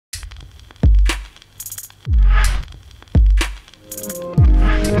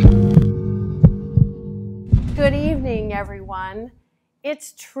everyone.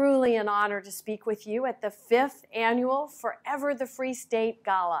 It's truly an honor to speak with you at the 5th Annual Forever the Free State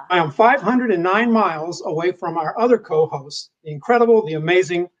Gala. I am 509 miles away from our other co-host, the incredible, the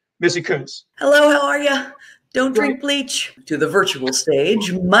amazing Missy Coons. Hello, how are you? Don't drink bleach. To the virtual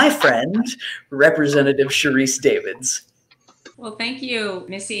stage, my friend, Representative Sharice Davids. Well, thank you,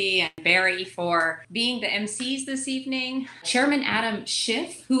 Missy and Barry, for being the MCs this evening. Chairman Adam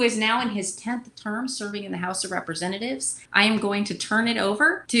Schiff, who is now in his 10th term serving in the House of Representatives, I am going to turn it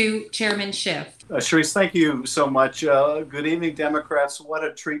over to Chairman Schiff. Sharice, thank you so much. Good evening, Democrats. What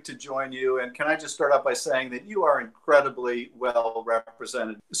a treat to join you. And can I just start out by saying that you are incredibly well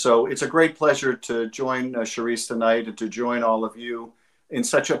represented. So it's a great pleasure to join Sharice tonight and to join all of you in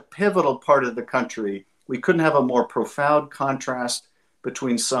such a pivotal part of the country. We couldn't have a more profound contrast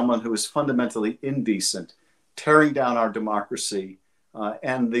between someone who is fundamentally indecent, tearing down our democracy,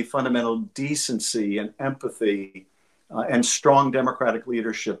 and the fundamental decency and empathy and strong democratic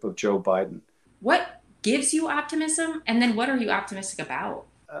leadership of Joe Biden. What gives you optimism? And then what are you optimistic about?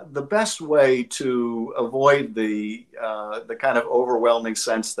 The best way to avoid the kind of overwhelming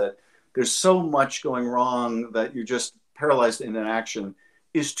sense that there's so much going wrong that you're just paralyzed in inaction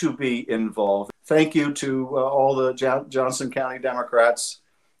is to be involved. Thank you to all the Johnson County Democrats.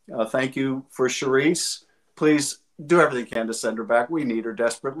 Thank you for Sharice. Please do everything you can to send her back. We need her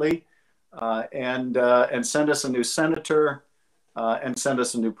desperately. And send us a new senator and send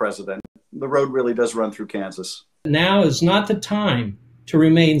us a new president. The road really does run through Kansas. Now is not the time to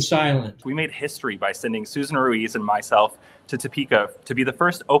remain silent. We made history by sending Susan Ruiz and myself to Topeka to be the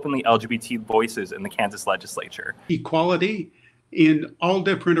first openly LGBT voices in the Kansas legislature. Equality in all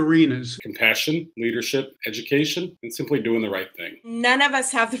different arenas. Compassion, leadership, education, and simply doing the right thing. None of us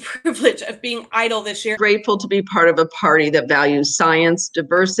have the privilege of being idle this year. Grateful to be part of a party that values science,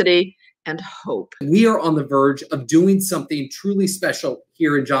 diversity, and hope. We are on the verge of doing something truly special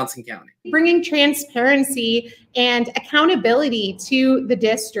here in Johnson County. Bringing transparency and accountability to the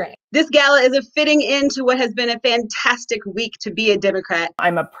district. This gala is a fitting end to what has been a fantastic week to be a Democrat.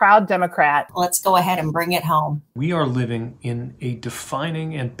 I'm a proud Democrat. Let's go ahead and bring it home. We are living in a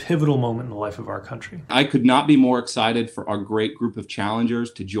defining and pivotal moment in the life of our country. I could not be more excited for our great group of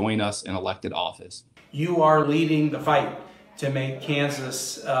challengers to join us in elected office. You are leading the fight to make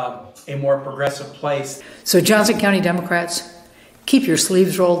Kansas a more progressive place. So Johnson County Democrats, keep your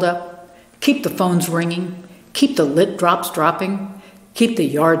sleeves rolled up, keep the phones ringing, keep the lit drops dropping, keep the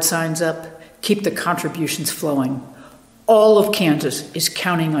yard signs up, keep the contributions flowing. All of Kansas is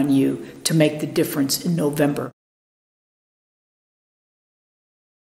counting on you to make the difference in November.